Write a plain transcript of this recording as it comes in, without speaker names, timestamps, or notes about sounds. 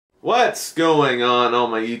What's going on, all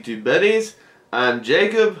my YouTube buddies? I'm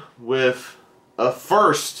Jacob with a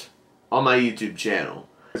first on my YouTube channel.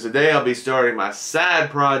 Today I'll be starting my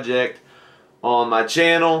side project on my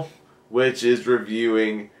channel, which is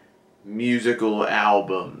reviewing musical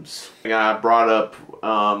albums. I brought up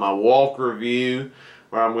my walk review,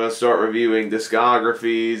 where I'm going to start reviewing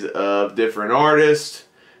discographies of different artists.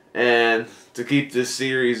 And to keep this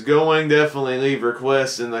series going, definitely leave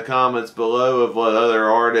requests in the comments below of what other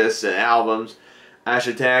artists and albums I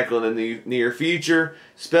should tackle in the near future.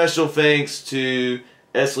 Special thanks to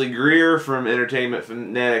Esley Greer from Entertainment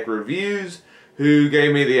Fanatic Reviews, who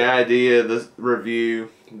gave me the idea to review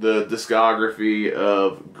the discography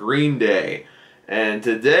of Green Day. And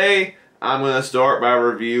today I'm going to start by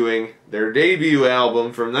reviewing their debut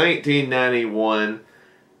album from 1991,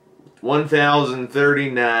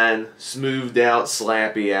 1039 Smoothed Out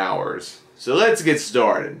Slappy Hours. So let's get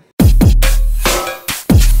started.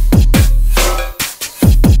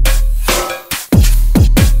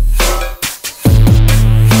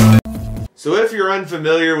 So if you're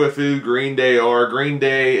unfamiliar with who Green Day are, Green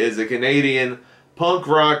Day is a Canadian punk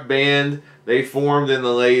rock band. They formed in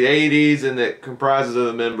the late 80s, and it comprises of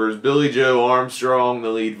the members Billie Joe Armstrong, the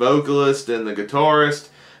lead vocalist and the guitarist,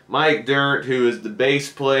 Mike Dirnt, who is the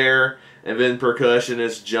bass player, and then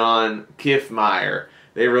percussionist John Kiffmeyer.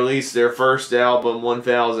 They released their first album,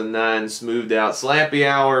 1009 Smoothed Out Slappy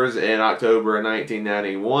Hours, in October of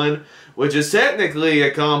 1991, which is technically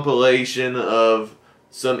a compilation of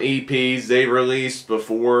some EPs they released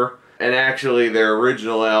before. And actually their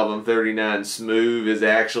original album, 39 Smooth, is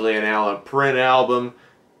actually an Alan Print album.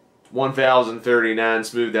 1039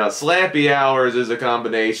 Smoothed Out Slappy Hours is a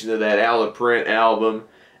combination of that Alan Print album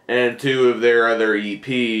and two of their other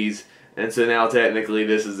EPs. And so now technically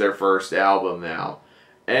this is their first album now.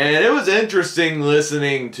 And it was interesting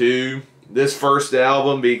listening to this first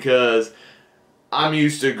album because I'm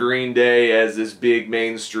used to Green Day as this big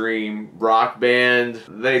mainstream rock band.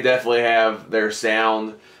 They definitely have their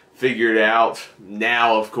sound figured out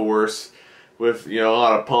now, of course, with a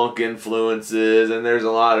lot of punk influences, and there's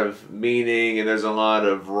a lot of meaning and there's a lot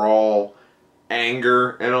of raw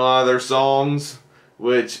anger in a lot of their songs,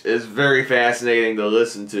 which is very fascinating to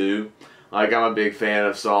listen to. Like, I'm a big fan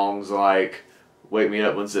of songs like Wake Me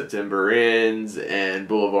Up When September Ends and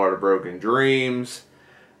Boulevard of Broken Dreams.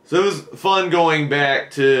 So it was fun going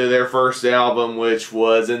back to their first album, which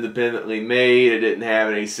was independently made. It didn't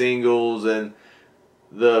have any singles, and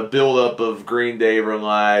the build-up of Green Day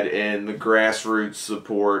relied in the grassroots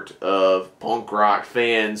support of punk rock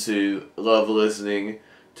fans who love listening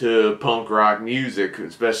to punk rock music,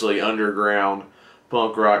 especially underground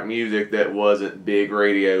punk rock music that wasn't big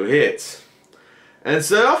radio hits. And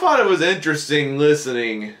so I thought it was interesting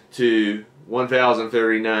listening to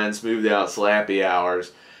 1039 Smoothed Out Slappy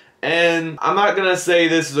Hours. And I'm not going to say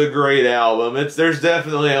this is a great album. There's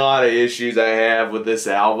definitely a lot of issues I have with this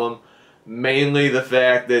album. Mainly the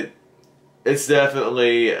fact that it's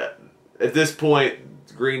definitely, at this point,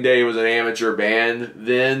 Green Day was an amateur band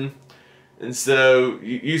then. And so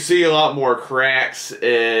you see a lot more cracks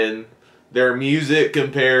in their music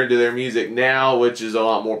compared to their music now, which is a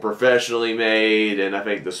lot more professionally made, and I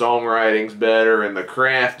think the songwriting's better and the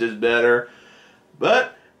craft is better.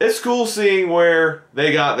 But it's cool seeing where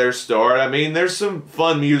they got their start. I mean, there's some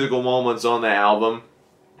fun musical moments on the album.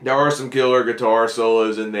 There are some killer guitar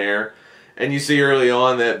solos in there. And you see early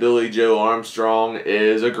on that Billie Joe Armstrong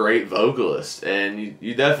is a great vocalist. And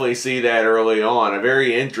you definitely see that early on. A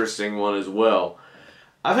very interesting one as well.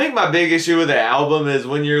 I think my big issue with the album is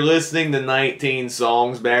when you're listening to 19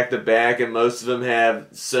 songs back to back and most of them have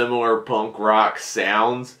similar punk rock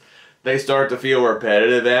sounds, they start to feel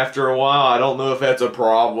repetitive after a while. I don't know if that's a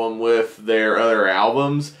problem with their other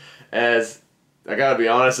albums, as I gotta be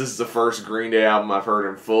honest, this is the first Green Day album I've heard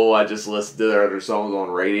in full. I just listened to their other songs on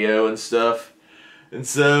radio and stuff. And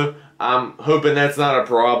so I'm hoping that's not a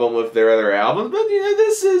problem with their other albums. But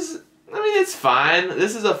this is, it's fine.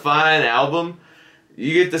 This is a fine album.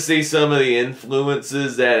 You get to see some of the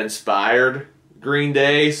influences that inspired Green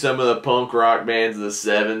Day. Some of the punk rock bands of the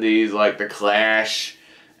 70s, like The Clash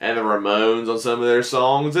and the Ramones on some of their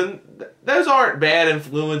songs. And those aren't bad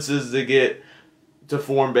influences to get to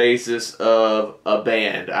form basis of a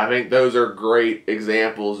band. I think those are great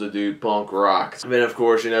examples to do punk rock. And then of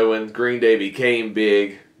course, when Green Day became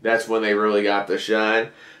big, that's when they really got to shine.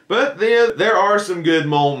 But there are some good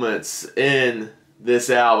moments in this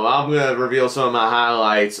album. I'm going to reveal some of my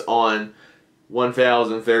highlights on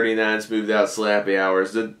 1039 Smoothed Out Slappy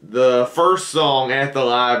Hours. The first song, At the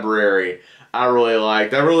Library, I really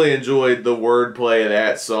liked. I really enjoyed the wordplay of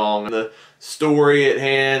that song. The story at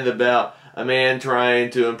hand about a man trying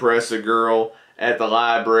to impress a girl at the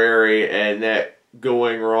library and that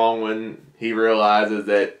going wrong when he realizes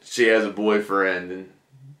that she has a boyfriend. And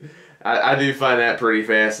I do find that pretty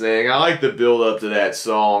fascinating. I like the build up to that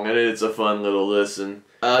song, and it's a fun little listen.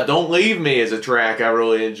 Don't Leave Me is a track I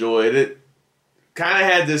really enjoyed. It kind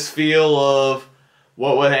of had this feel of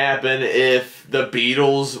what would happen if the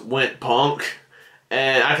Beatles went punk,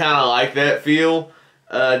 and I kind of like that feel.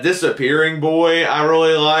 Disappearing Boy I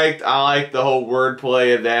really liked. I liked the whole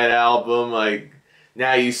wordplay of that album, like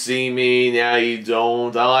now you see me, now you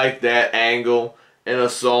don't. I like that angle in a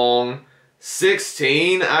song.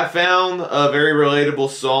 16 I found a very relatable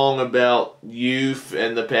song about youth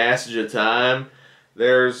and the passage of time.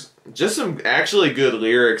 There's just some actually good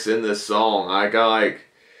lyrics in this song. Like, I like,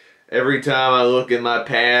 every time I look in my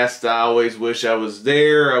past, I always wish I was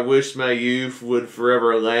there. I wish my youth would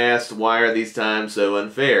forever last. Why are these times so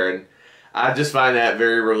unfair? And I just find that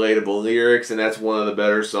very relatable lyrics, and that's one of the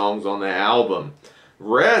better songs on the album.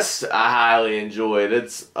 Rest I highly enjoyed.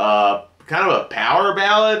 It's kind of a power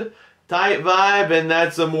ballad type vibe, and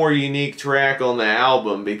that's a more unique track on the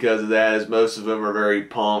album because of that, as most of them are very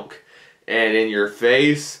punk and in your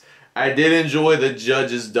face. I did enjoy The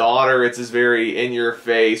Judge's Daughter. It's this very in your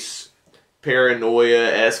face,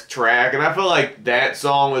 paranoia-esque track, and I feel like that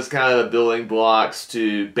song was kind of the building blocks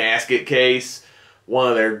to Basket Case, one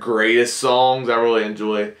of their greatest songs. I really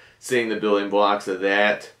enjoy seeing the building blocks of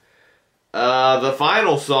that. The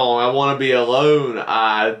final song, I Want to Be Alone,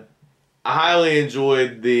 I highly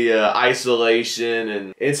enjoyed the isolation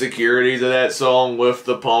and insecurities of that song with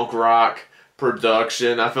the punk rock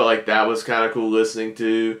production. I felt like that was kind of cool listening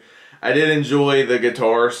to. I did enjoy the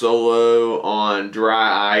guitar solo on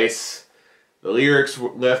Dry Ice. The lyrics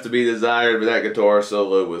left to be desired, but that guitar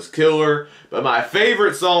solo was killer. But my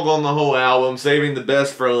favorite song on the whole album, saving the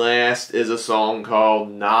best for last, is a song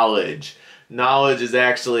called Knowledge. Knowledge is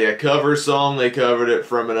actually a cover song. They covered it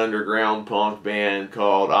from an underground punk band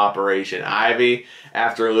called Operation Ivy.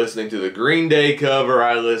 After listening to the Green Day cover,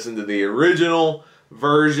 I listened to the original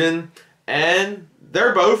version, and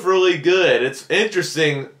they're both really good. It's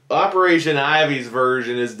interesting. Operation Ivy's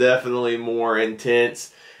version is definitely more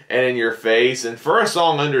intense and in your face, and for a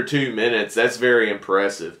song under 2 minutes, that's very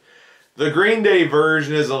impressive. The Green Day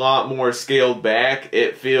version is a lot more scaled back.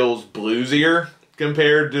 It feels bluesier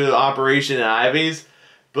compared to Operation Ivy's,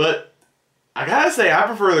 but I gotta say I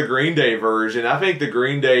prefer the Green Day version. I think the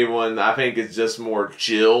Green Day one, I think, is just more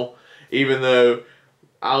chill, even though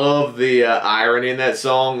I love the irony in that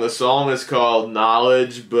song. The song is called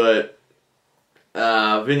Knowledge, but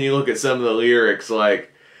then you look at some of the lyrics, like,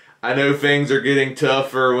 I know things are getting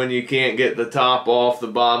tougher when you can't get the top off the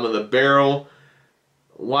bottom of the barrel.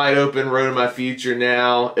 Wide open road to my future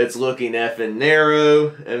now. It's looking effing narrow.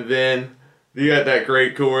 And then you got that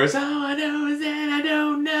great chorus. All I know is that I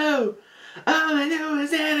don't know. All I know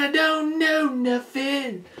is that I don't know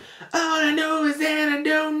nothing. All I know is that I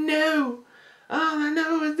don't know. All I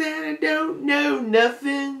know is that I don't know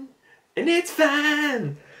nothing. And it's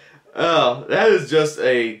fine. Oh, that's just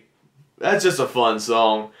a fun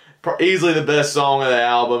song. Easily the best song of the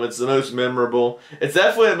album. It's the most memorable. It's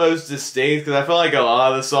definitely the most distinct, because I feel like a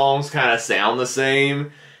lot of the songs kind of sound the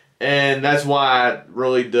same. And that's why I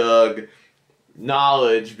really dug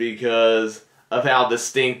Knowledge, because of how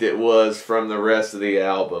distinct it was from the rest of the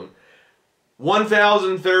album.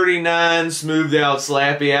 1039, Smoothed Out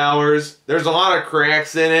Slappy Hours. There's a lot of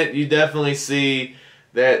cracks in it. You definitely see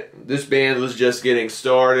that this band was just getting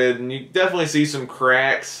started, and you definitely see some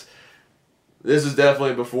cracks. This is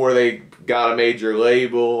definitely before they got a major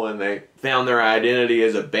label and they found their identity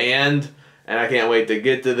as a band, and I can't wait to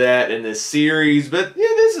get to that in this series. But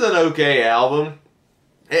yeah, this is an okay album.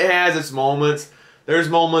 It has its moments. There's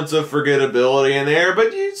moments of forgettability in there,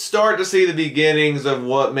 but you start to see the beginnings of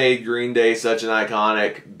what made Green Day such an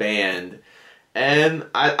iconic band. And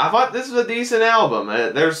I thought this was a decent album.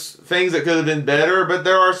 There's things that could have been better, but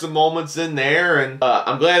there are some moments in there. And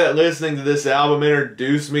I'm glad that listening to this album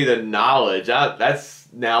introduced me to Knowledge. That's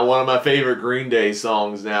now one of my favorite Green Day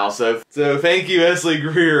songs now. So thank you, Esley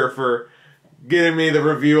Greer, for getting me the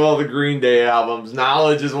review all the Green Day albums.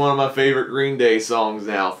 Knowledge is one of my favorite Green Day songs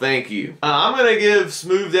now. Thank you. I'm going to give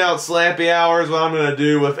Smoothed Out Slappy Hours. What I'm going to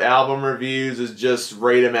do with album reviews is just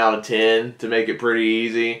rate them out of 10 to make it pretty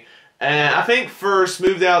easy. And I think for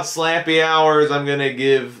Smoothed Out Slappy Hours, I'm going to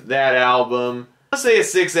give that album, let's say, a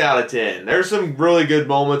 6 out of 10. There's some really good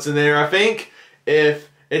moments in there. I think if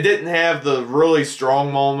it didn't have the really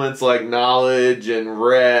strong moments like Knowledge and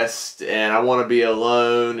Rest and I Want to Be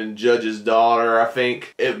Alone and Judge's Daughter, I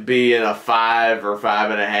think it'd be in a 5 or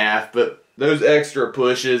 5.5. But those extra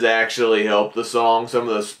pushes actually help the song. Some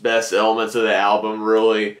of the best elements of the album,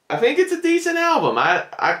 really. I think it's a decent album.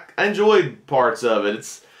 I enjoyed parts of it.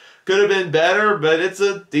 It's could have been better, but it's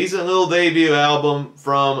a decent little debut album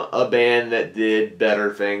from a band that did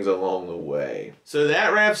better things along the way. So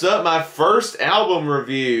that wraps up my first album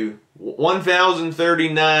review.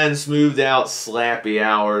 1039 Smoothed Out Slappy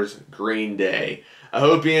Hours, Green Day. I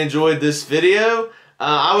hope you enjoyed this video.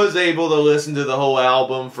 I was able to listen to the whole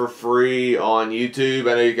album for free on YouTube.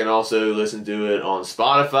 I know you can also listen to it on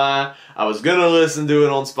Spotify. I was going to listen to it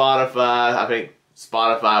on Spotify. I think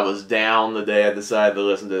Spotify was down the day I decided to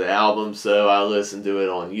listen to the album, so I listened to it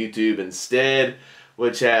on YouTube instead,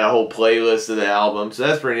 which had a whole playlist of the album. So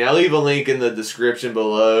that's pretty neat. I'll leave a link in the description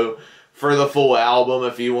below for the full album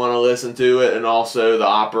if you want to listen to it, and also the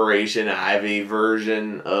Operation Ivy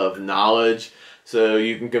version of Knowledge, so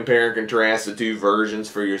you can compare and contrast the two versions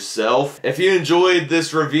for yourself. If you enjoyed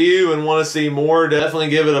this review and want to see more, definitely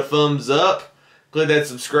give it a thumbs up. Click that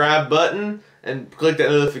subscribe button and click that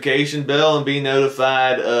notification bell and be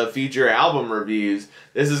notified of future album reviews.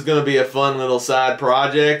 This is going to be a fun little side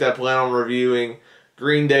project. I plan on reviewing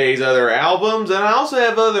Green Day's other albums, and I also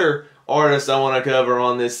have other artists I want to cover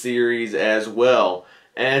on this series as well.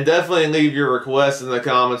 And definitely leave your requests in the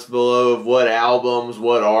comments below of what albums,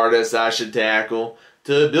 what artists I should tackle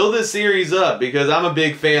to build this series up, because I'm a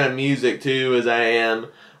big fan of music too, as I am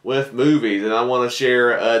with movies, and I want to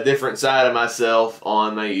share a different side of myself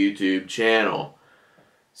on my YouTube channel.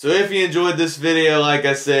 So if you enjoyed this video, like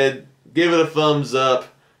I said, give it a thumbs up,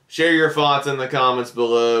 share your thoughts in the comments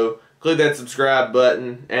below, click that subscribe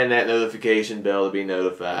button and that notification bell to be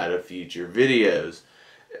notified of future videos.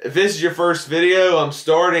 If this is your first video, I'm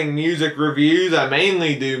starting music reviews. I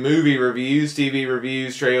mainly do movie reviews, TV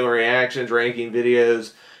reviews, trailer reactions, ranking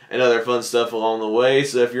videos, and other fun stuff along the way.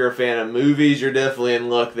 So if you're a fan of movies, you're definitely in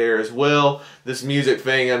luck there as well. This music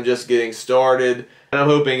thing, I'm just getting started, and I'm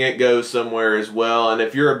hoping it goes somewhere as well. And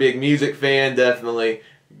if you're a big music fan, definitely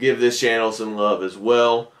give this channel some love as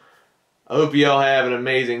well. I hope you all have an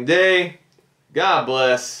amazing day. God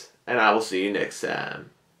bless, and I will see you next time.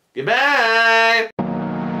 Goodbye!